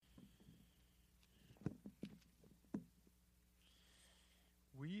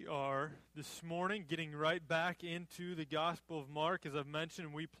this morning, getting right back into the Gospel of Mark. As I've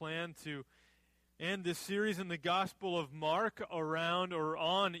mentioned, we plan to end this series in the Gospel of Mark around or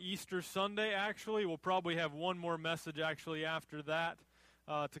on Easter Sunday, actually. We'll probably have one more message, actually, after that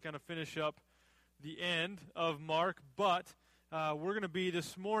to kind of finish up the end of Mark. But we're going to be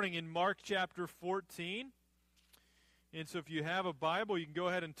this morning in Mark chapter 14. And so if you have a Bible, you can go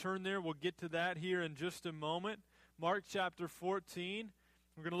ahead and turn there. We'll get to that here in just a moment. Mark chapter 14.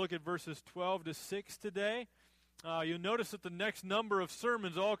 We're going to look at verses 12 to 6 today. You'll notice that the next number of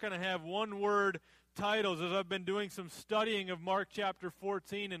sermons all kind of have one-word titles. As I've been doing some studying of Mark chapter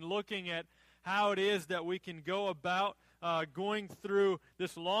 14 and looking at how it is that we can go about going through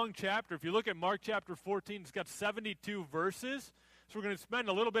this long chapter. If you look at Mark chapter 14, it's got 72 verses. So we're going to spend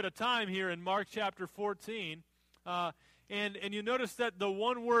a little bit of time here in Mark chapter 14. And you notice that the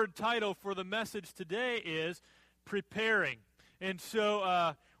one-word title for the message today is Preparing. And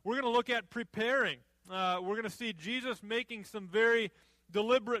so we're going to look at preparing. We're going to see Jesus making some very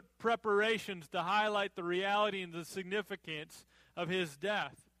deliberate preparations to highlight the reality and the significance of his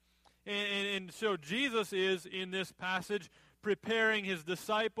death. And so Jesus is, in this passage, preparing his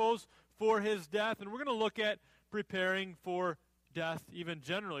disciples for his death. And we're going to look at preparing for death even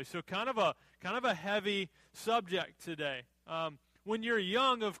generally. So kind of a heavy subject today. When you're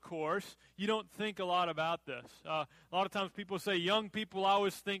young, of course, you don't think a lot about this. A lot of times people say young people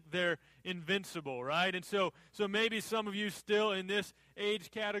always think they're invincible, right? And so maybe some of you still in this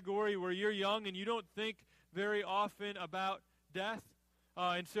age category where you're young and you don't think very often about death.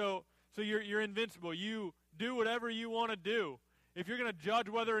 And so you're invincible. You do whatever you want to do. If you're going to judge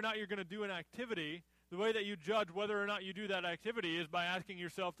whether or not you're going to do an activity, the way that you judge whether or not you do that activity is by asking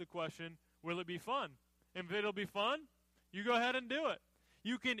yourself the question, will it be fun? And if it'll be fun, you go ahead and do it.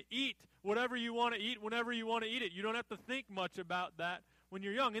 You can eat whatever you want to eat whenever you want to eat it. You don't have to think much about that when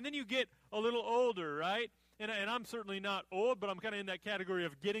you're young. And then you get a little older, right? And I'm certainly not old, but I'm kind of in that category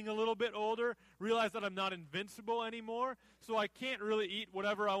of getting a little bit older. Realize that I'm not invincible anymore. So I can't really eat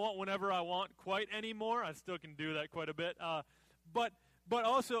whatever I want whenever I want quite anymore. I still can do that quite a bit. But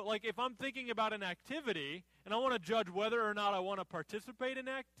also, like if I'm thinking about an activity and I want to judge whether or not I want to participate in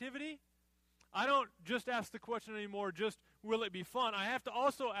activity, I don't just ask the question anymore, just will it be fun? I have to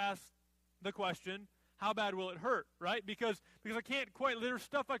also ask the question, how bad will it hurt, right? Because I can't quite, there's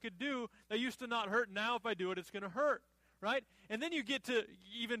stuff I could do that used to not hurt. Now if I do it, it's going to hurt, right? And then you get to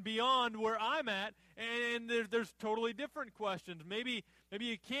even beyond where I'm at, and there's totally different questions. Maybe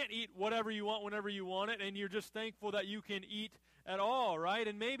you can't eat whatever you want whenever you want it, and you're just thankful that you can eat at all, right?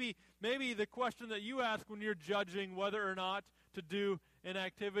 And maybe the question that you ask when you're judging whether or not to do an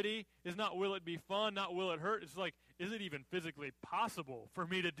activity is not will it be fun, not will it hurt. It's like, is it even physically possible for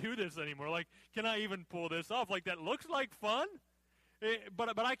me to do this anymore? Like, can I even pull this off? Like, that looks like fun,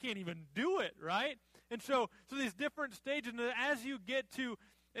 but I can't even do it, right? And so these different stages, and as you get to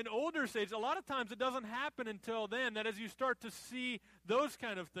an older stage, a lot of times it doesn't happen until then, that as you start to see those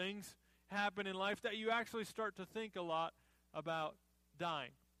kind of things happen in life, that you actually start to think a lot about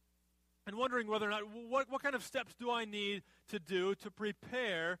dying. And wondering whether or not, what kind of steps do I need to do to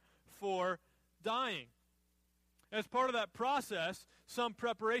prepare for dying? As part of that process, some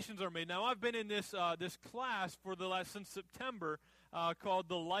preparations are made. Now, I've been in this class since September called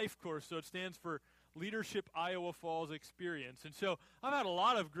the Life Course. So it stands for Leadership Iowa Falls Experience. And so I've had a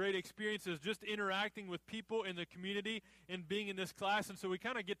lot of great experiences just interacting with people in the community and being in this class. And so we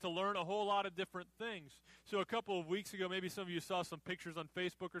kind of get to learn a whole lot of different things. So a couple of weeks ago, maybe some of you saw some pictures on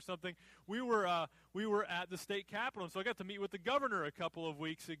Facebook or something. We were at the state capitol, and so I got to meet with the governor a couple of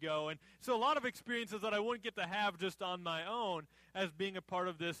weeks ago. And so a lot of experiences that I wouldn't get to have just on my own as being a part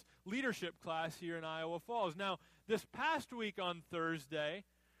of this leadership class here in Iowa Falls. Now, this past week on Thursday,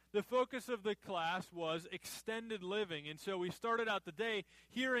 the focus of the class was extended living. And so we started out the day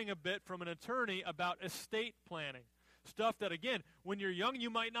hearing a bit from an attorney about estate planning. Stuff that, again, when you're young, you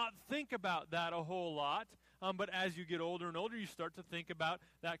might not think about that a whole lot. But as you get older and older, you start to think about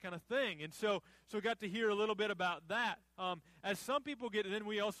that kind of thing. And so got to hear a little bit about that. As some people then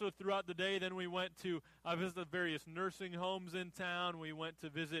we also, throughout the day, then we went to visit various nursing homes in town. We went to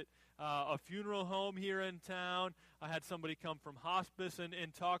visit a funeral home here in town. I had somebody come from hospice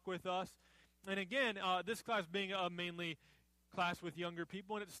and talk with us. And again, this class being a mainly class with younger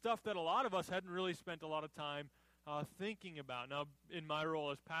people, and it's stuff that a lot of us hadn't really spent a lot of time thinking about. Now, in my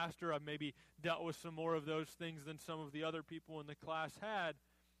role as pastor, I've maybe dealt with some more of those things than some of the other people in the class had.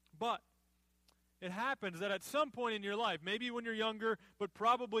 But it happens that at some point in your life, maybe when you're younger, but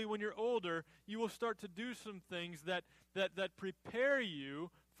probably when you're older, you will start to do some things that prepare you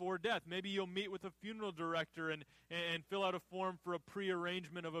for death. Maybe you'll meet with a funeral director and fill out a form for a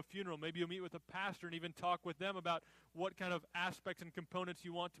pre-arrangement of a funeral. Maybe you'll meet with a pastor and even talk with them about what kind of aspects and components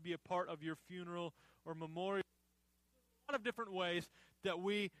you want to be a part of your funeral or memorial. A lot of different ways that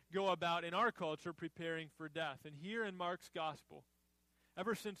we go about in our culture preparing for death. And here in Mark's gospel,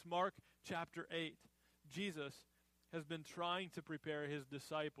 ever since Mark chapter 8, Jesus has been trying to prepare his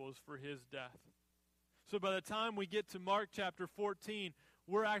disciples for his death. So by the time we get to Mark chapter 14,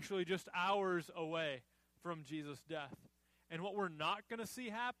 we're actually just hours away from Jesus' death. And what we're not going to see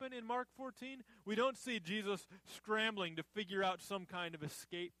happen in Mark 14, we don't see Jesus scrambling to figure out some kind of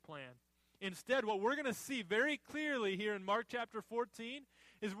escape plan. Instead, what we're going to see very clearly here in Mark chapter 14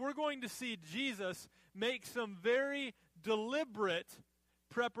 is we're going to see Jesus make some very deliberate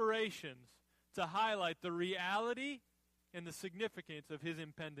preparations to highlight the reality and the significance of his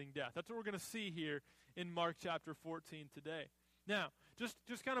impending death. That's what we're going to see here in Mark chapter 14 today. Now,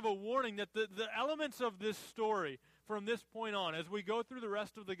 just kind of a warning that the elements of this story from this point on, as we go through the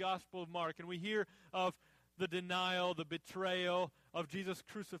rest of the Gospel of Mark and we hear of the denial, the betrayal of Jesus'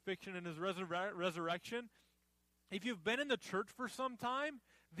 crucifixion and his resurrection, if you've been in the church for some time,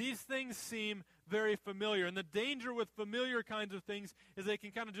 these things seem very familiar. And the danger with familiar kinds of things is they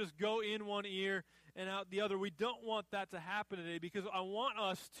can kind of just go in one ear and out the other. We don't want that to happen today, because I want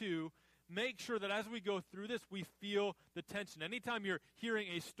us to make sure that as we go through this, we feel the tension. Anytime you're hearing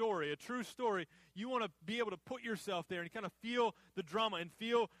a story, a true story, you want to be able to put yourself there and kind of feel the drama and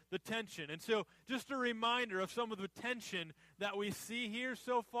feel the tension. And so just a reminder of some of the tension that we see here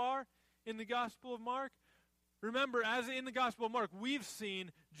so far in the Gospel of Mark. Remember, as in the Gospel of Mark, we've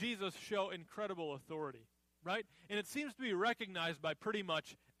seen Jesus show incredible authority, right? And it seems to be recognized by pretty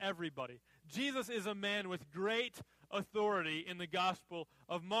much everybody. Jesus is a man with great authority in the Gospel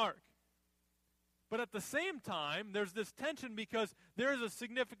of Mark. But at the same time, there's this tension because there is a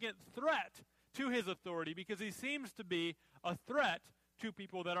significant threat to his authority, because he seems to be a threat to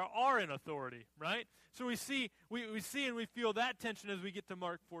people that are in authority, right? So we see and we feel that tension as we get to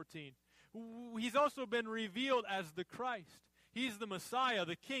Mark 14. He's also been revealed as the Christ. He's the Messiah,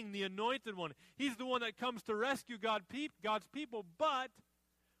 the King, the Anointed One. He's the one that comes to rescue God's people. But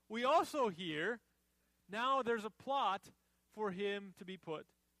we also hear now there's a plot for him to be put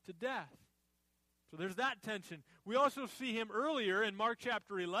to death. So there's that tension. We also see him earlier in Mark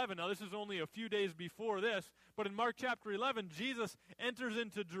chapter 11. Now, this is only a few days before this, but in Mark chapter 11, Jesus enters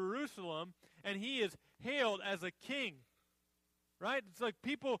into Jerusalem, and he is hailed as a king. Right? It's like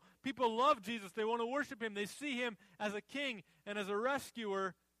people love Jesus. They want to worship him. They see him as a king and as a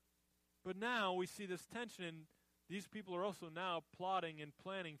rescuer. But now we see this tension, and these people are also now plotting and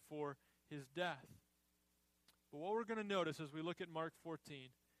planning for his death. But what we're going to notice as we look at Mark 14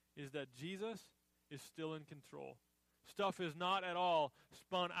 is that Jesus is still in control. Stuff is not at all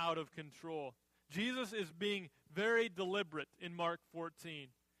spun out of control. Jesus is being very deliberate in Mark 14.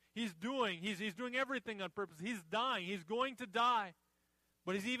 He's doing everything on purpose. He's dying. He's going to die.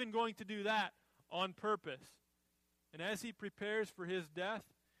 But he's even going to do that on purpose. And as he prepares for his death,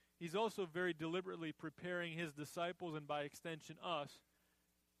 he's also very deliberately preparing his disciples, and by extension us,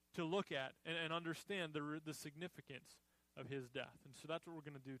 to look at and understand the significance of his death. And so that's what we're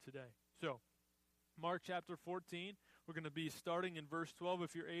going to do today. So, Mark chapter 14, we're going to be starting in verse 12.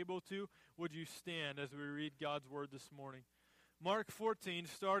 If you're able to, would you stand as we read God's word this morning? Mark 14,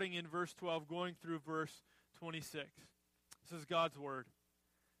 starting in verse 12, going through verse 26. This is God's word.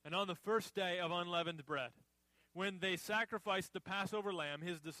 And on the first day of unleavened bread, when they sacrificed the Passover lamb,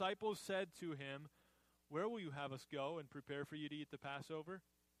 his disciples said to him, "Where will you have us go and prepare for you to eat the Passover?"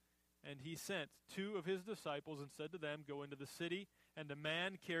 And he sent two of his disciples and said to them, "Go into the city, and a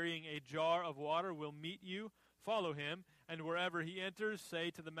man carrying a jar of water will meet you. Follow him, and wherever he enters,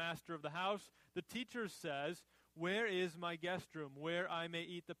 say to the master of the house, 'The teacher says, where is my guest room, where I may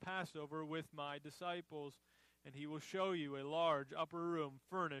eat the Passover with my disciples? And he will show you a large upper room,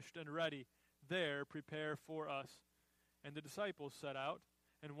 furnished and ready. There prepare for us.' And the disciples set out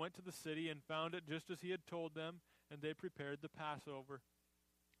and went to the city and found it just as he had told them, and they prepared the Passover.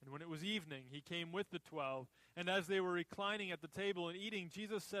 And when it was evening, he came with the 12. And as they were reclining at the table and eating,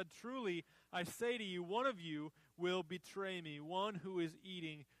 Jesus said, 'Truly, I say to you, one of you will betray me, one who is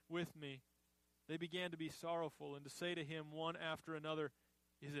eating with me.' They began to be sorrowful and to say to him one after another,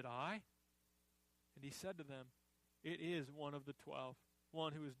 'Is it I?' And he said to them, 'It is one of the 12,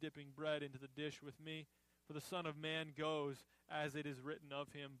 one who is dipping bread into the dish with me. For the Son of Man goes as it is written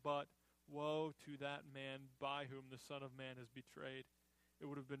of him, but woe to that man by whom the Son of Man is betrayed. It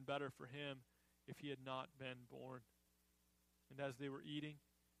would have been better for him if he had not been born.' And as they were eating,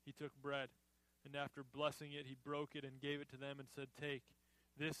 he took bread, and after blessing it, he broke it and gave it to them and said, 'Take,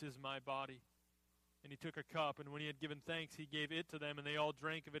 This is my body. And he took a cup, and when he had given thanks, he gave it to them, and they all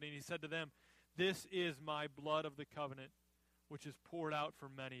drank of it. And he said to them, This is my blood of the covenant, which is poured out for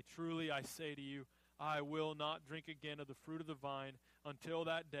many. Truly I say to you, I will not drink again of the fruit of the vine until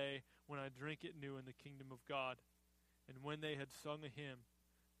that day when I drink it new in the kingdom of God. And when they had sung a hymn,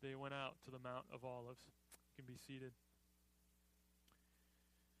 they went out to the Mount of Olives. You can be seated.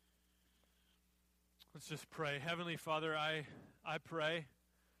 Let's just pray. Heavenly Father, I pray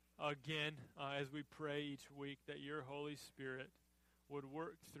again, as we pray each week, that your Holy Spirit would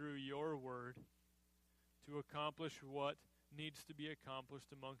work through your word to accomplish what needs to be accomplished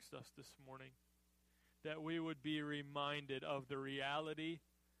amongst us this morning. That we would be reminded of the reality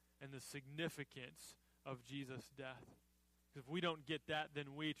and the significance of Jesus' death. If we don't get that,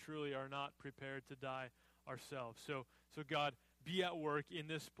 then we truly are not prepared to die ourselves. So God, be at work in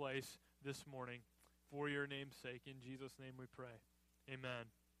this place this morning for your name's sake. In Jesus' name we pray. Amen.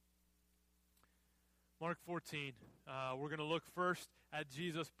 Mark 14. We're going to look first at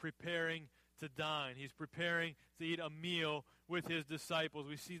Jesus preparing to dine. He's preparing to eat a meal with his disciples.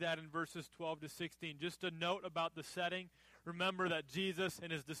 We see that in verses 12 to 16. Just a note about the setting. Remember that Jesus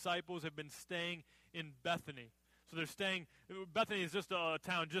and his disciples have been staying in Bethany. So they're staying, Bethany is just a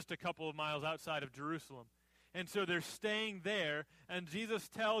town just a couple of miles outside of Jerusalem. And so they're staying there, and Jesus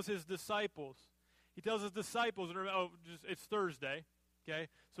tells his disciples, it's Thursday, okay?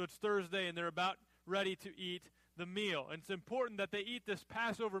 So it's Thursday, and they're about ready to eat the meal. And it's important that they eat this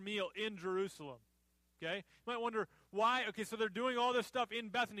Passover meal in Jerusalem, okay? You might wonder why. Okay, so they're doing all this stuff in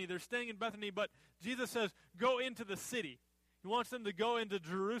Bethany. They're staying in Bethany, but Jesus says, go into the city. He wants them to go into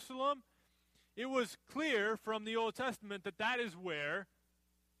Jerusalem. It was clear from the Old Testament that that is where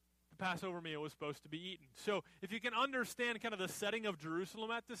the Passover meal was supposed to be eaten. So if you can understand kind of the setting of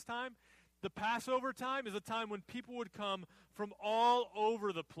Jerusalem at this time, the Passover time is a time when people would come from all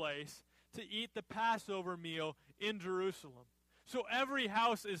over the place to eat the Passover meal in Jerusalem. So every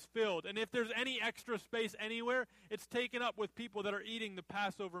house is filled, and if there's any extra space anywhere, it's taken up with people that are eating the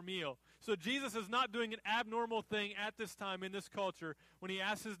Passover meal. So Jesus is not doing an abnormal thing at this time in this culture when he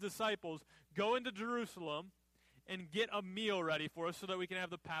asks his disciples, go into Jerusalem and get a meal ready for us so that we can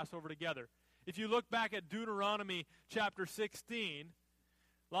have the Passover together. If you look back at Deuteronomy chapter 16,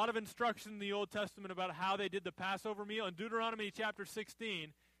 a lot of instruction in the Old Testament about how they did the Passover meal, and Deuteronomy chapter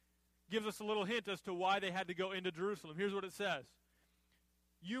 16 gives us a little hint as to why they had to go into Jerusalem. Here's what it says.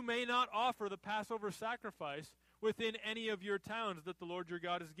 You may not offer the Passover sacrifice within any of your towns that the Lord your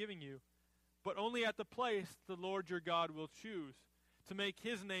God is giving you, but only at the place the Lord your God will choose to make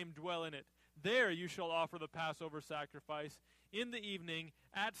his name dwell in it. There you shall offer the Passover sacrifice in the evening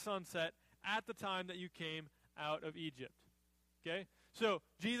at sunset at the time that you came out of Egypt. Okay? So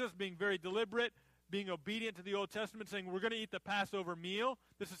Jesus being very deliberate, being obedient to the Old Testament, saying we're going to eat the Passover meal.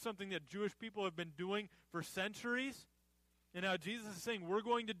 This is something that Jewish people have been doing for centuries. And now Jesus is saying we're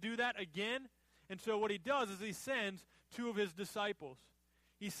going to do that again. And so what he does is he sends two of his disciples.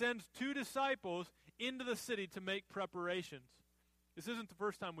 He sends two disciples into the city to make preparations. This isn't the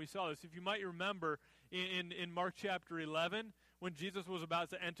first time we saw this. If you might remember in Mark chapter 11, when Jesus was about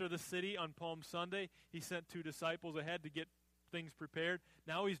to enter the city on Palm Sunday, he sent two disciples ahead to get things prepared.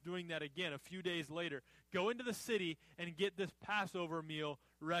 Now he's doing that again a few days later. Go into the city and get this Passover meal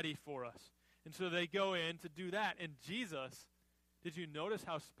ready for us. And so they go in to do that. And Jesus, did you notice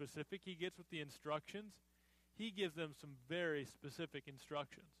how specific he gets with the instructions? He gives them some very specific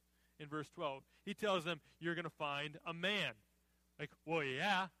instructions. In verse 12, he tells them, you're going to find a man. Like, well,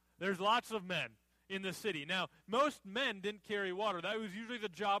 yeah, there's lots of men in the city. Now, most men didn't carry water. That was usually the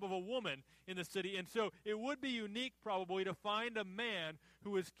job of a woman in the city. And so it would be unique probably to find a man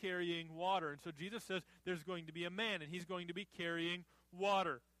who is carrying water. And so Jesus says there's going to be a man, and he's going to be carrying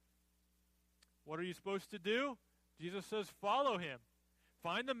water. What are you supposed to do? Jesus says, follow him.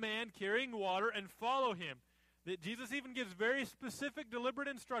 Find the man carrying water and follow him. That Jesus even gives very specific, deliberate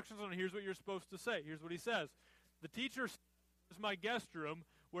instructions on here's what you're supposed to say. Here's what he says. The teacher is my guest room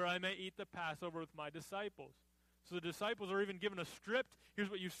where I may eat the Passover with my disciples. So the disciples are even given a script. Here's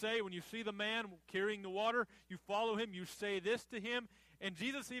what you say when you see the man carrying the water. You follow him. You say this to him. And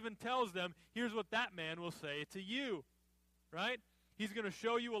Jesus even tells them, here's what that man will say to you. Right? He's going to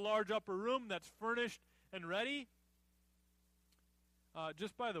show you a large upper room that's furnished and ready.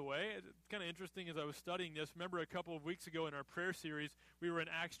 Just by the way, it's kind of interesting as I was studying this. Remember a couple of weeks ago in our prayer series, we were in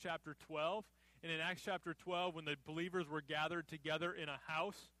Acts chapter 12. And in Acts chapter 12, when the believers were gathered together in a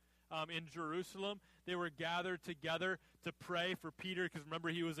house in Jerusalem, they were gathered together to pray for Peter, because remember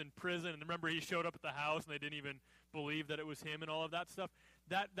he was in prison, and remember he showed up at the house, and they didn't even believe that it was him and all of that stuff.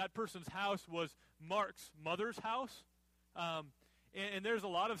 That person's house was Mark's mother's house. And there's a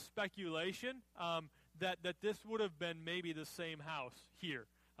lot of speculation that this would have been maybe the same house here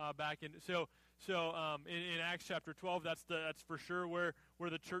back in. In Acts chapter 12, that's for sure where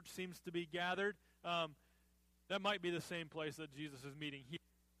the church seems to be gathered. That might be the same place that Jesus is meeting here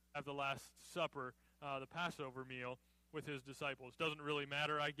at the Last Supper, the Passover meal with his disciples. Doesn't really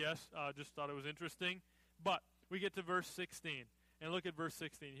matter, I guess. Just thought it was interesting. But we get to verse 16. And look at verse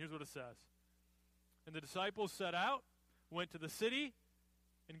 16. Here's what it says. And the disciples set out, went to the city,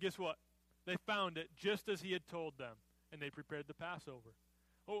 and guess what? They found it just as he had told them, and they prepared the Passover.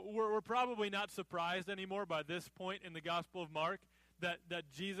 We're probably not surprised anymore by this point in the Gospel of Mark that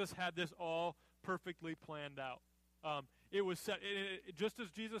Jesus had this all perfectly planned out. It was set, just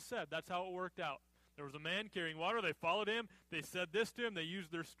as Jesus said. That's how it worked out. There was a man carrying water. They followed him. They said this to him. They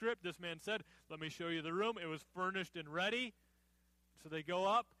used their script. This man said, "Let me show you the room." It was furnished and ready. So they go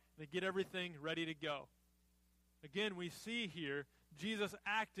up. They get everything ready to go. Again, we see here Jesus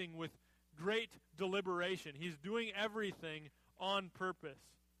acting with great deliberation. He's doing everything on purpose.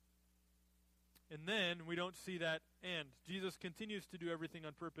 And then we don't see that end. Jesus continues to do everything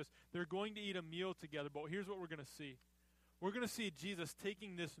on purpose. They're going to eat a meal together, but here's what we're going to see. We're going to see Jesus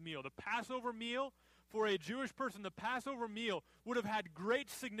taking this meal. The Passover meal, for a Jewish person, the Passover meal would have had great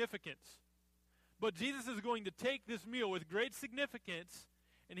significance. But Jesus is going to take this meal with great significance,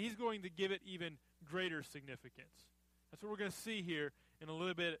 and he's going to give it even greater significance. That's what we're going to see here in a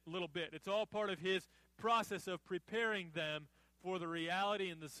little bit. It's all part of his process of preparing them for the reality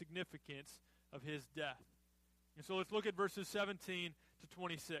and the significance of his death. And so let's look at verses 17 to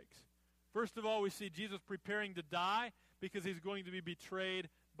 26. First of all, we see Jesus preparing to die because he's going to be betrayed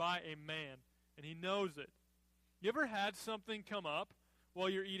by a man, and he knows it. You ever had something come up while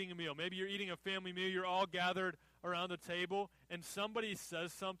you're eating a meal? Maybe you're eating a family meal, you're all gathered around the table, and somebody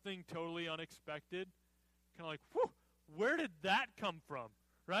says something totally unexpected. Kind of like, whew, where did that come from,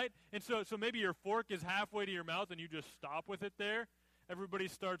 right? And so maybe your fork is halfway to your mouth and you just stop with it there. Everybody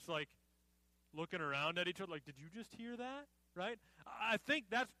starts like looking around at each other like, did you just hear that, right? I think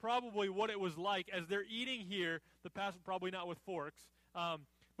that's probably what it was like as they're eating here, the Passover, probably not with forks,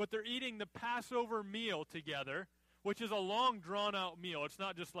 but they're eating the Passover meal together, which is a long, drawn-out meal. It's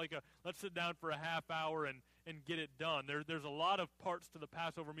not just like let's sit down for a half hour and get it done. There's a lot of parts to the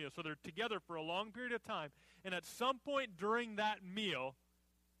Passover meal. So they're together for a long period of time. And at some point during that meal,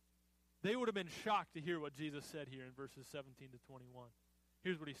 they would have been shocked to hear what Jesus said here in verses 17 to 21.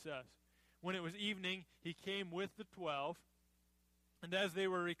 Here's what he says. When it was evening, he came with the 12, and as they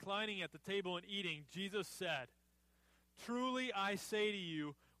were reclining at the table and eating, Jesus said, "Truly I say to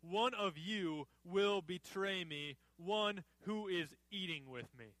you, one of you will betray me, one who is eating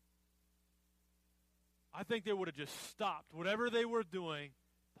with me." I think they would have just stopped whatever they were doing.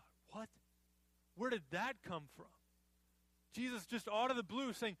 Thought, what? Where did that come from? Jesus just out of the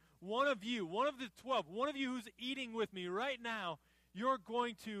blue saying, one of you, one of the 12, one of you who's eating with me right now, you're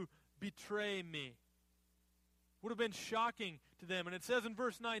going to betray me. Would have been shocking to them. And it says in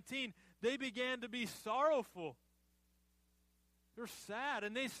verse 19, they began to be sorrowful. They're sad,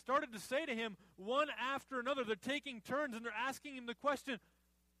 and they started to say to him one after another. They're taking turns, and they're asking him the question,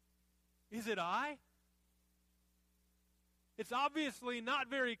 is it I? It's obviously not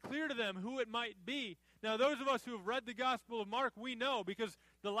very clear to them who it might be. Now, those of us who have read the Gospel of Mark, we know, because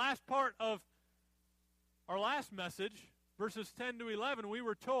the last part of our last message, verses 10 to 11, we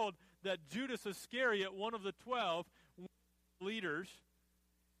were told that Judas Iscariot, one of the 12 leaders,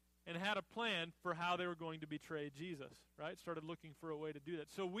 and had a plan for how they were going to betray Jesus, right? Started looking for a way to do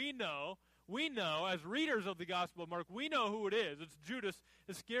that. So we know, as readers of the Gospel of Mark, we know who it is. It's Judas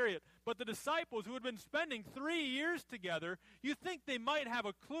Iscariot. But the disciples who had been spending 3 years together, you think they might have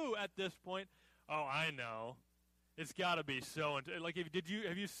a clue at this point. Oh, I know. It's got to be so. Like,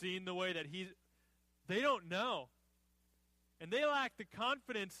 have you seen the way that they don't know. And they lack the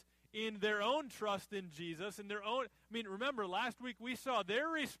confidence in their own trust in Jesus, in their own. I mean, remember, last week we saw their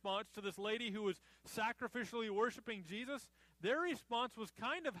response to this lady who was sacrificially worshiping Jesus. Their response was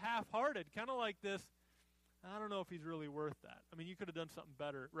kind of half-hearted, kind of like this, I don't know if he's really worth that. I mean, you could have done something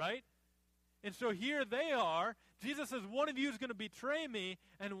better, right? And so here they are. Jesus says, one of you is going to betray me,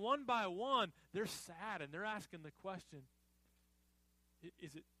 and one by one, they're sad, and they're asking the question,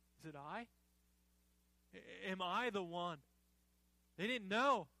 is it I? Am I the one? They didn't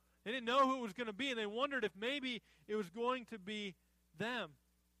know. They didn't know who it was going to be, and they wondered if maybe it was going to be them.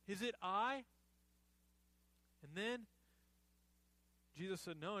 Is it I? And then Jesus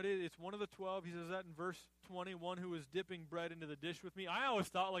said, no, it's one of the 12. He says that in verse 21, who was dipping bread into the dish with me. I always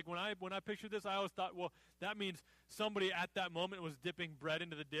thought, like when I pictured this, I always thought, well, that means somebody at that moment was dipping bread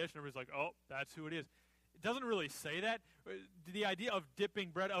into the dish, and everybody's like, oh, that's who it is. It doesn't really say that. The idea of dipping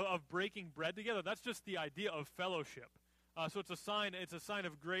bread, of breaking bread together, that's just the idea of fellowship. So it's a sign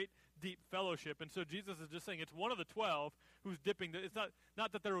of great, deep fellowship. And so Jesus is just saying it's one of the 12 who's dipping. It's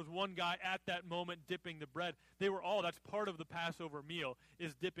not that there was one guy at that moment dipping the bread. They were all, that's part of the Passover meal,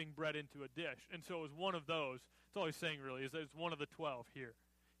 is dipping bread into a dish. And so it was one of those. That's all he's saying really, is that it's one of the 12 here.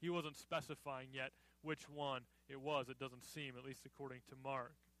 He wasn't specifying yet which one it was. It doesn't seem, at least according to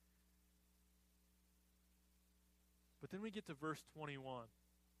Mark. But then we get to verse 21.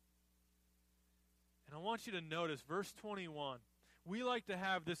 And I want you to notice verse 21. We like to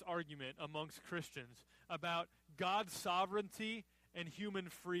have this argument amongst Christians about God's sovereignty and human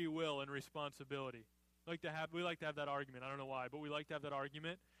free will and responsibility. We like to have that argument. I don't know why, but we like to have that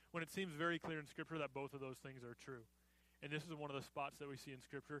argument when it seems very clear in Scripture that both of those things are true. And this is one of the spots that we see in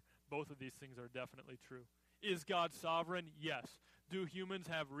Scripture. Both of these things are definitely true. Is God sovereign? Yes. Do humans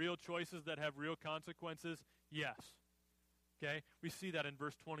have real choices that have real consequences? Yes. Okay? We see that in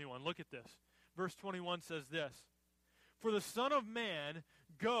verse 21. Look at this. Verse 21 says this, "For the Son of Man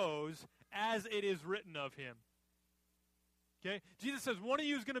goes as it is written of him." Okay? Jesus says, one of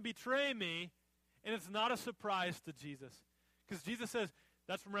you is going to betray me, and it's not a surprise to Jesus. Because Jesus says,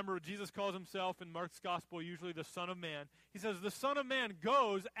 remember what Jesus calls himself in Mark's Gospel, usually the Son of Man. He says, the Son of Man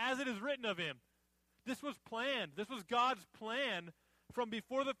goes as it is written of him. This was planned. This was God's plan from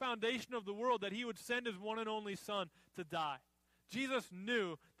before the foundation of the world, that he would send his one and only Son to die. Jesus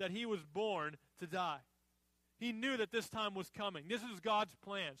knew that he was born to die. He knew that this time was coming. This is God's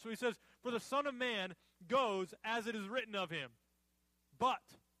plan. So he says, for the Son of Man goes as it is written of him. But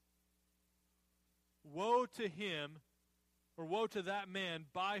woe to him, or woe to that man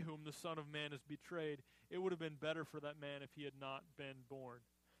by whom the Son of Man is betrayed. It would have been better for that man if he had not been born.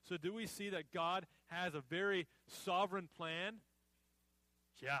 So do we see that God has a very sovereign plan?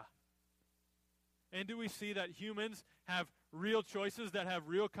 Yeah. And do we see that humans have real choices that have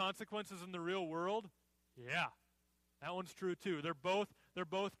real consequences in the real world? Yeah. That one's true too. They're both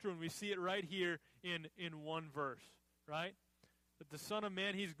true, and we see it right here in one verse, right? That the Son of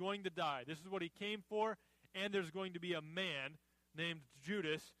Man, he's going to die. This is what he came for, and there's going to be a man named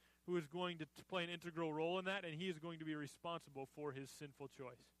Judas who is going to play an integral role in that, and he is going to be responsible for his sinful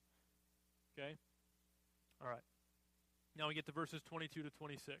choice. Okay? All right. Now we get to verses 22 to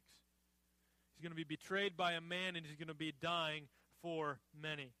 26. He's going to be betrayed by a man, and he's going to be dying for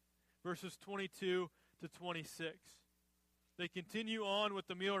many. Verses 22 to 26. They continue on with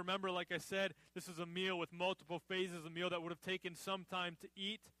the meal. Remember, like I said, this is a meal with multiple phases, a meal that would have taken some time to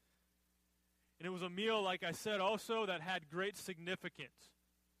eat. And it was a meal, like I said, also that had great significance.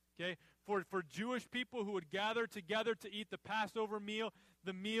 Okay? For Jewish people who would gather together to eat the Passover meal,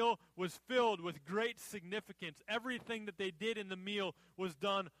 the meal was filled with great significance. Everything that they did in the meal was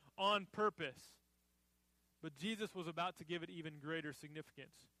done on purpose. But Jesus was about to give it even greater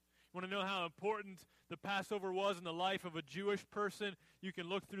significance. You want to know how important the Passover was in the life of a Jewish person? You can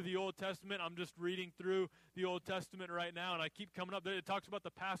look through the Old Testament. I'm just reading through the Old Testament right now, and I keep coming up. It talks about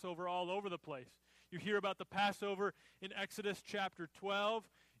the Passover all over the place. You hear about the Passover in Exodus chapter 12.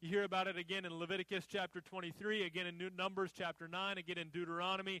 You hear about it again in Leviticus chapter 23, again in Numbers chapter 9, again in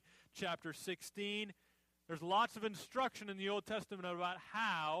Deuteronomy chapter 16. There's lots of instruction in the Old Testament about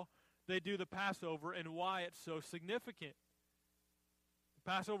how they do the Passover and why it's so significant.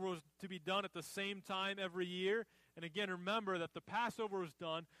 The Passover was to be done at the same time every year. And again, remember that the Passover was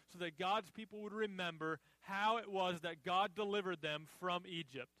done so that God's people would remember how it was that God delivered them from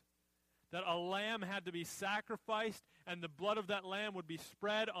Egypt. That a lamb had to be sacrificed, and the blood of that lamb would be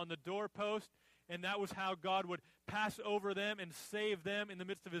spread on the doorpost, and that was how God would pass over them and save them in the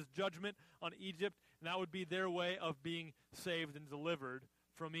midst of his judgment on Egypt, and that would be their way of being saved and delivered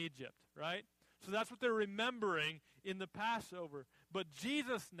from Egypt, right? So that's what they're remembering in the Passover. But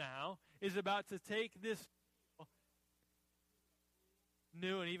Jesus now is about to take this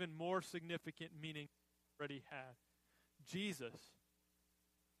new and even more significant meaning he already had. Jesus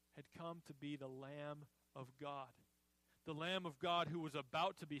had come to be the Lamb of God. The Lamb of God who was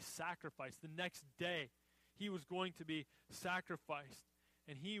about to be sacrificed. The next day, he was going to be sacrificed.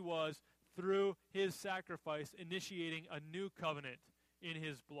 And he was, through his sacrifice, initiating a new covenant in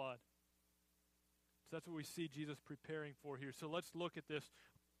his blood. So that's what we see Jesus preparing for here. So let's look at this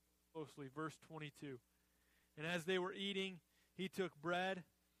closely. Verse 22. And as they were eating, he took bread,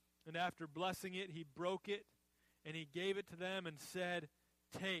 and after blessing it, he broke it, and he gave it to them and said,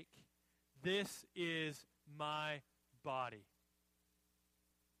 "Take, this is my body."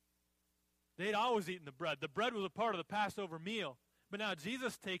 They'd always eaten the bread. The bread was a part of the Passover meal. But now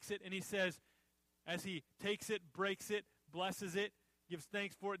Jesus takes it, and he says, as he takes it, breaks it, blesses it, gives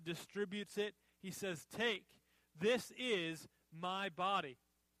thanks for it, distributes it, he says, take, this is my body.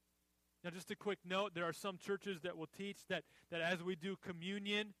 Now, just a quick note, there are some churches that will teach that as we do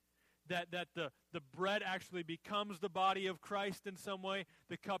communion, that the bread actually becomes the body of Christ in some way.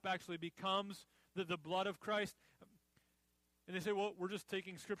 The cup actually becomes the blood of Christ. And they say, well, we're just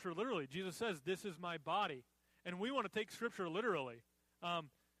taking Scripture literally. Jesus says, this is my body. And we want to take Scripture literally,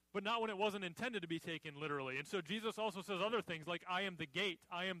 but not when it wasn't intended to be taken literally. And so Jesus also says other things like, I am the gate,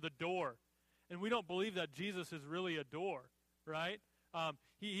 I am the door. And we don't believe that Jesus is really a door, right?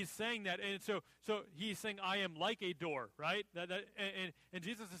 He's saying that, and so he's saying, I am like a door, right? And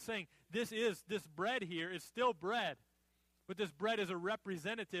Jesus is saying, this bread here is still bread, but this bread is a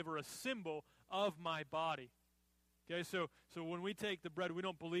representative or a symbol of my body. Okay, so when we take the bread, we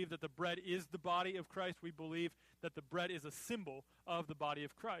don't believe that the bread is the body of Christ. We believe that the bread is a symbol of the body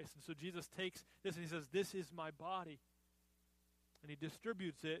of Christ. And so Jesus takes this and he says, this is my body. And he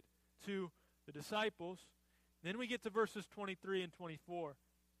distributes it to the disciples. Then we get to verses 23 and 24.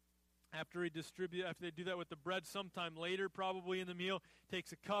 After they do that with the bread sometime later, probably in the meal,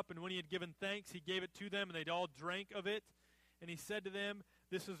 takes a cup, and when he had given thanks, he gave it to them, and they all drank of it. And he said to them,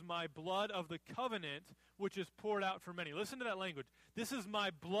 this is my blood of the covenant, which is poured out for many. Listen to that language. This is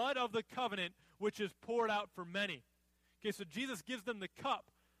my blood of the covenant, which is poured out for many. Okay, so Jesus gives them the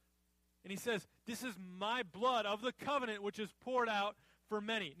cup, and he says, this is my blood of the covenant, which is poured out for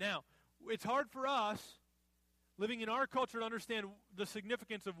many. Now, it's hard for us, living in our culture, to understand the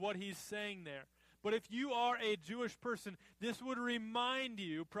significance of what he's saying there. But if you are a Jewish person, this would remind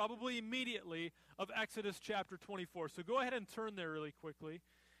you, probably immediately, of Exodus chapter 24. So go ahead and turn there really quickly.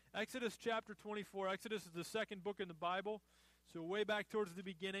 Exodus chapter 24. Exodus is the second book in the Bible, so way back towards the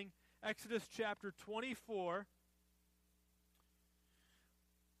beginning. Exodus chapter 24.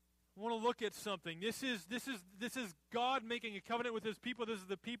 I want to look at something. This is God making a covenant with his people. This is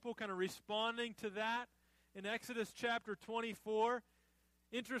the people kind of responding to that. In Exodus chapter 24,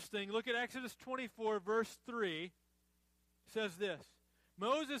 interesting, look at Exodus 24, verse 3. It says this,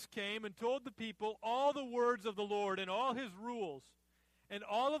 Moses came and told the people all the words of the Lord and all his rules. And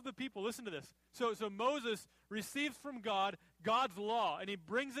all of the people, listen to this. So Moses receives from God God's law, and he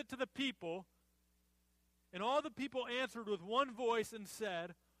brings it to the people. And all the people answered with one voice and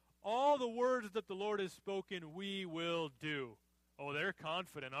said, all the words that the Lord has spoken, we will do. Oh, they're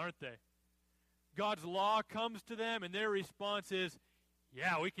confident, aren't they? God's law comes to them, and their response is,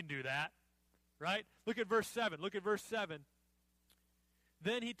 yeah, we can do that. Right? Look at verse 7. Look at verse 7.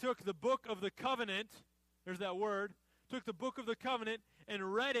 Then he took the book of the covenant, there's that word, took the book of the covenant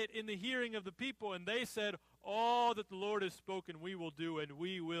and read it in the hearing of the people, and they said, all that the Lord has spoken we will do, and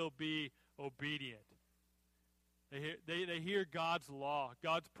we will be obedient. They hear God's law,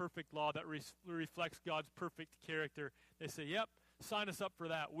 God's perfect law that reflects God's perfect character. They say, yep, sign us up for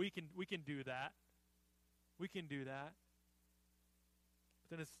that. We can do that. We can do that.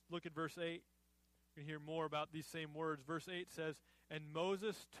 But then look at verse 8. You can hear more about these same words. Verse 8 says, and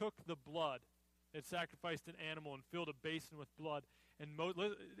Moses took the blood. It sacrificed an animal and filled a basin with blood. And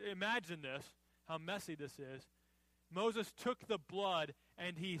imagine this, how messy this is. Moses took the blood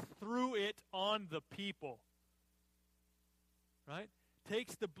and he threw it on the people. Right?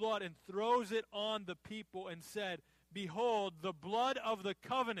 Takes the blood and throws it on the people and said, behold, the blood of the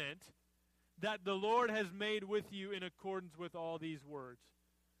covenant that the Lord has made with you in accordance with all these words.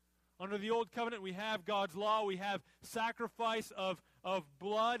 Under the old covenant, we have God's law. We have sacrifice of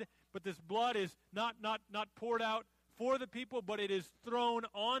blood, but this blood is not poured out for the people, but it is thrown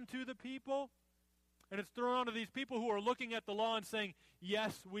onto the people. And it's thrown onto these people who are looking at the law and saying,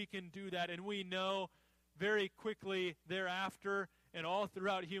 yes, we can do that. And we know very quickly thereafter and all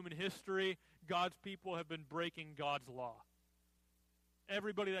throughout human history, God's people have been breaking God's law.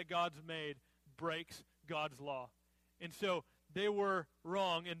 Everybody that God's made breaks God's law. And so they were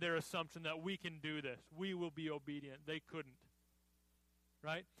wrong in their assumption that we can do this. We will be obedient. They couldn't.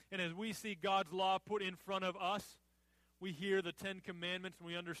 Right? And as we see God's law put in front of us, we hear the Ten Commandments and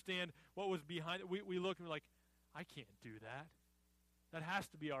we understand what was behind it. We look and we're like, I can't do that. That has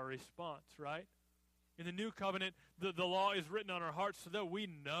to be our response, right? In the new covenant, the law is written on our hearts so that we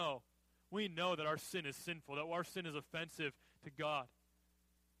know that our sin is sinful, that our sin is offensive to God.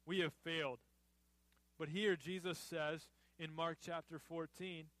 We have failed. But here Jesus says in Mark chapter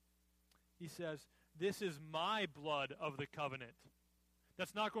 14, he says, this is my blood of the covenant.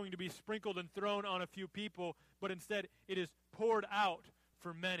 That's not going to be sprinkled and thrown on a few people, but instead it is poured out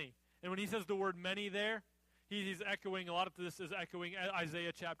for many. And when he says the word many there, he's echoing, a lot of this is echoing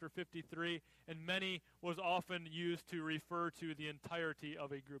Isaiah chapter 53, and many was often used to refer to the entirety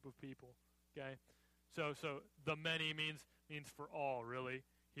of a group of people. Okay? So the many means for all, really,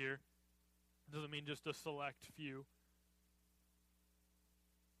 here. Doesn't mean just a select few.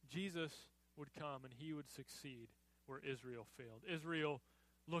 Jesus would come and he would succeed where Israel failed. Israel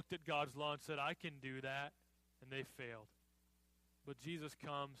looked at God's law and said, I can do that, and they failed. But Jesus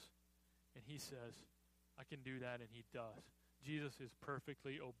comes and he says, I can do that, and he does. Jesus is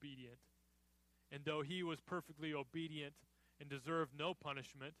perfectly obedient. And though he was perfectly obedient and deserved no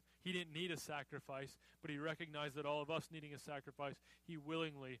punishment, he didn't need a sacrifice, but he recognized that all of us needing a sacrifice, he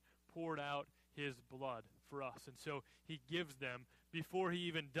willingly poured out his blood for us. And so he gives them, before he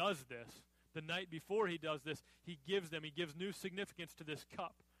even does this, the night before he does this, he gives new significance to this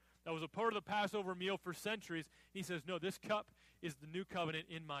cup. That was a part of the Passover meal for centuries. He says, no, this cup is the new covenant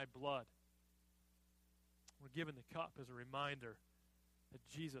in my blood. We're given the cup as a reminder that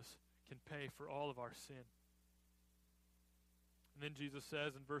Jesus can pay for all of our sin. And then Jesus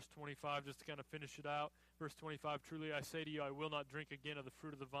says in verse 25, just to kind of finish it out, verse 25, truly I say to you, I will not drink again of the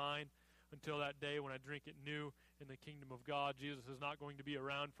fruit of the vine until that day when I drink it new in the kingdom of God. Jesus is not going to be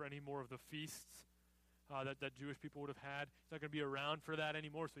around for any more of the feasts that Jewish people would have had. He's not going to be around for that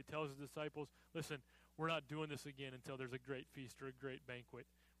anymore. So he tells his disciples, listen, we're not doing this again until there's a great feast or a great banquet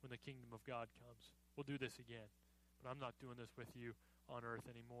when the kingdom of God comes. We'll do this again, but I'm not doing this with you on earth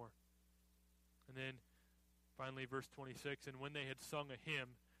anymore. And then finally, verse 26, and when they had sung a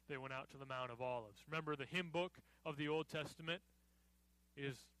hymn, they went out to the Mount of Olives. Remember, the hymn book of the Old Testament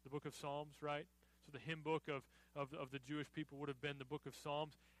is the book of Psalms, right? So the hymn book of the Jewish people would have been the book of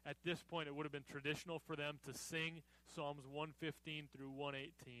Psalms. At this point, it would have been traditional for them to sing Psalms 115 through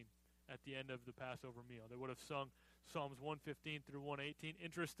 118 at the end of the Passover meal. They would have sung Psalms 115 through 118.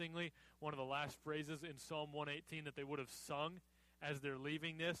 Interestingly, one of the last phrases in Psalm 118 that they would have sung as they're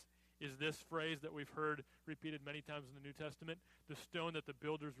leaving this is this phrase that we've heard repeated many times in the New Testament: the stone that the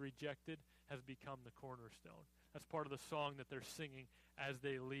builders rejected has become the cornerstone. That's part of the song that they're singing as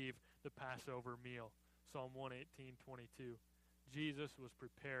they leave the Passover meal. Psalm 118:22. Jesus was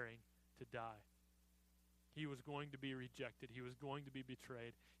preparing to die. He was going to be rejected. He was going to be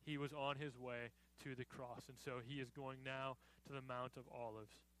betrayed. He was on his way to the cross. And so he is going now to the Mount of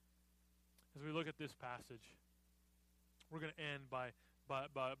Olives. As we look at this passage, we're going to end by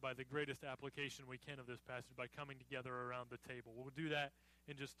the greatest application we can of this passage, by coming together around the table. We'll do that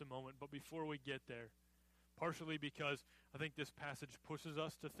in just a moment. But before we get there, partially because I think this passage pushes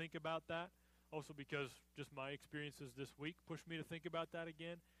us to think about that, also because just my experiences this week pushed me to think about that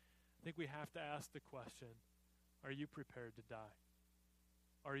again, I think we have to ask the question, are you prepared to die?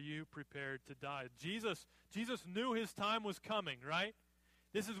 Are you prepared to die? Jesus knew his time was coming, right?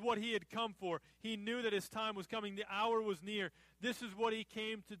 This is what he had come for. He knew that his time was coming. The hour was near. This is what he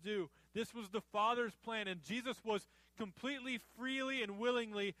came to do. This was the Father's plan, and Jesus was completely, freely, and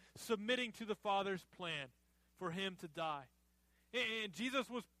willingly submitting to the Father's plan for him to die. And Jesus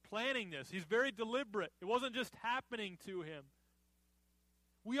was planning this. He's very deliberate. It wasn't just happening to him.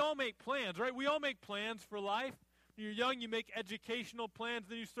 We all make plans, right? We all make plans for life. When you're young, you make educational plans.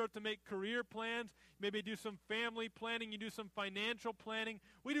 Then you start to make career plans. Maybe do some family planning. You do some financial planning.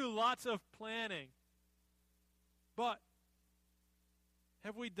 We do lots of planning. But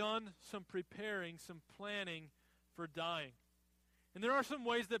have we done some preparing, some planning for dying? And there are some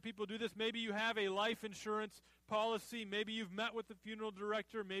ways that people do this. Maybe you have a life insurance policy. Maybe you've met with the funeral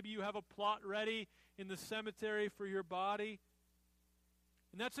director. Maybe you have a plot ready in the cemetery for your body.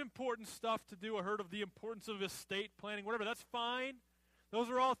 And that's important stuff to do. I heard of the importance of estate planning, whatever. That's fine. Those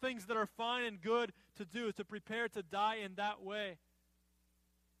are all things that are fine and good to do, to prepare to die in that way.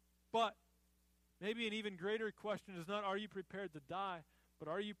 But maybe an even greater question is not, are you prepared to die, but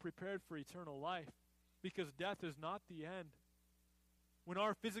are you prepared for eternal life? Because death is not the end. When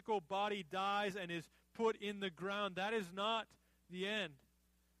our physical body dies and is put in the ground, that is not the end.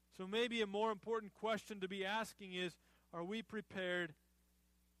 So maybe a more important question to be asking is, are we prepared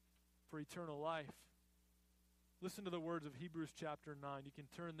for eternal life? Listen to the words of Hebrews chapter 9. You can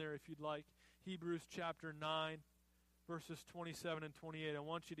turn there if you'd like. Hebrews chapter 9, verses 27 and 28. I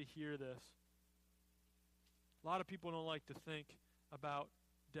want you to hear this. A lot of people don't like to think about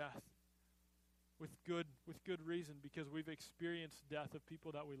death with good reason, because we've experienced death of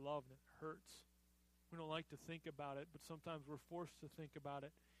people that we love and it hurts. We don't like to think about it, but sometimes we're forced to think about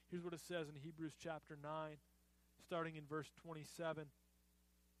it. Here's what it says in Hebrews chapter 9, starting in verse 27. It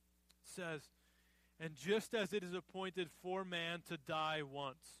says, and just as it is appointed for man to die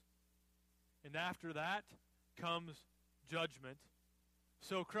once, and after that comes judgment,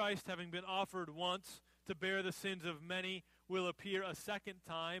 so Christ, having been offered once to bear the sins of many, will appear a second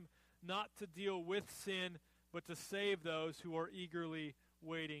time, not to deal with sin, but to save those who are eagerly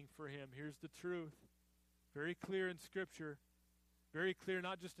waiting for him. Here's the truth. Very clear in Scripture. Very clear,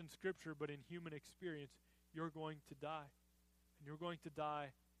 not just in Scripture, but in human experience. You're going to die. And you're going to die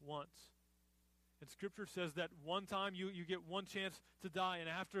once. And Scripture says that one time you get one chance to die, and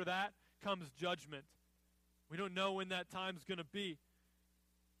after that comes judgment. We don't know when that time's going to be.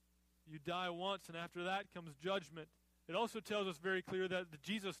 You die once, and after that comes judgment. It also tells us very clear that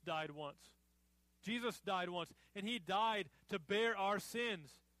Jesus died once. Jesus died once, and he died to bear our sins.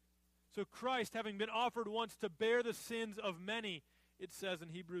 So Christ, having been offered once to bear the sins of many, it says in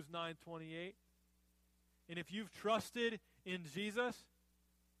Hebrews 9:28, and if you've trusted in Jesus,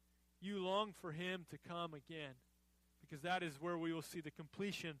 you long for him to come again, because that is where we will see the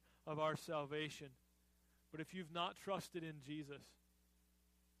completion of our salvation. But if you've not trusted in Jesus,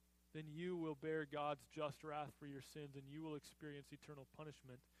 then you will bear God's just wrath for your sins, and you will experience eternal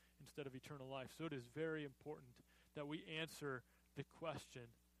punishment instead of eternal life. So it is very important that we answer the question,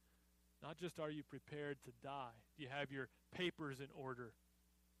 not just are you prepared to die, do you have your papers in order,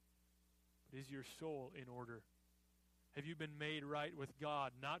 but is your soul in order? Have you been made right with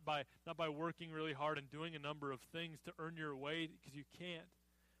God, not by working really hard and doing a number of things to earn your way, because you can't,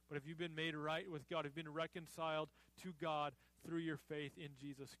 but have you been made right with God, have you been reconciled to God through your faith in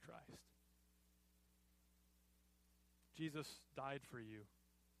Jesus Christ? Jesus died for you.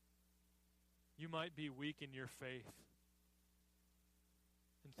 You might be weak in your faith.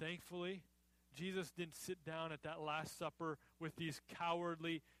 And thankfully, Jesus didn't sit down at that Last Supper with these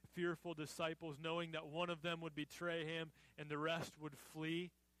cowardly, fearful disciples, knowing that one of them would betray him and the rest would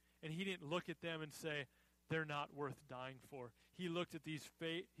flee. And he didn't look at them and say, they're not worth dying for. He looked at these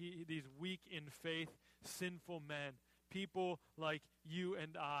weak in faith, sinful men, people like you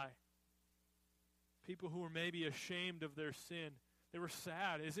and I, people who were maybe ashamed of their sin. They were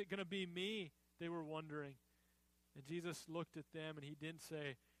sad. Is it going to be me? They were wondering. And Jesus looked at them and he didn't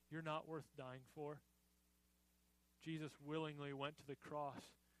say, you're not worth dying for. Jesus willingly went to the cross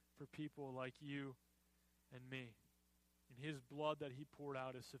for people like you and me. And his blood that he poured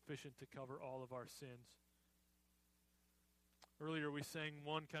out is sufficient to cover all of our sins. Earlier we sang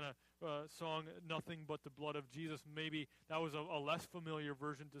one kind of song, Nothing But the Blood of Jesus. Maybe that was a less familiar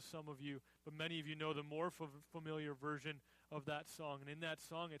version to some of you, but many of you know the more familiar version of that song. And in that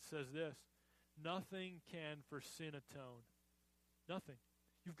song it says this, nothing can for sin atone. Nothing.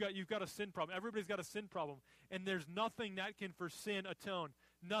 You've got a sin problem. Everybody's got a sin problem. And there's nothing that can for sin atone.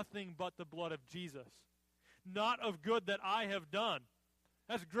 Nothing but the blood of Jesus. Not of good that I have done.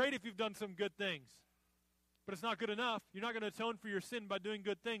 That's great if you've done some good things. But it's not good enough. You're not going to atone for your sin by doing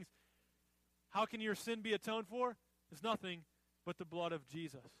good things. How can your sin be atoned for? It's nothing but the blood of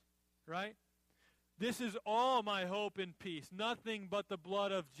Jesus. Right? This is all my hope and peace. Nothing but the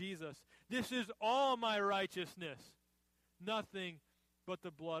blood of Jesus. This is all my righteousness. Nothing but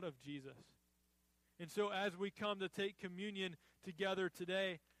the blood of Jesus. And so as we come to take communion together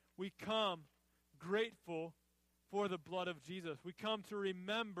today, we come grateful for the blood of Jesus. We come to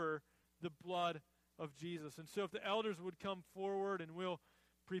remember the blood of Jesus. And so if the elders would come forward and we'll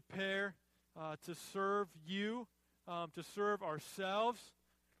prepare to serve you, to serve ourselves,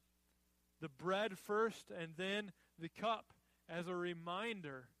 the bread first and then the cup as a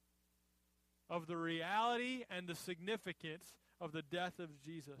reminder of the reality and the significance of the death of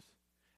Jesus.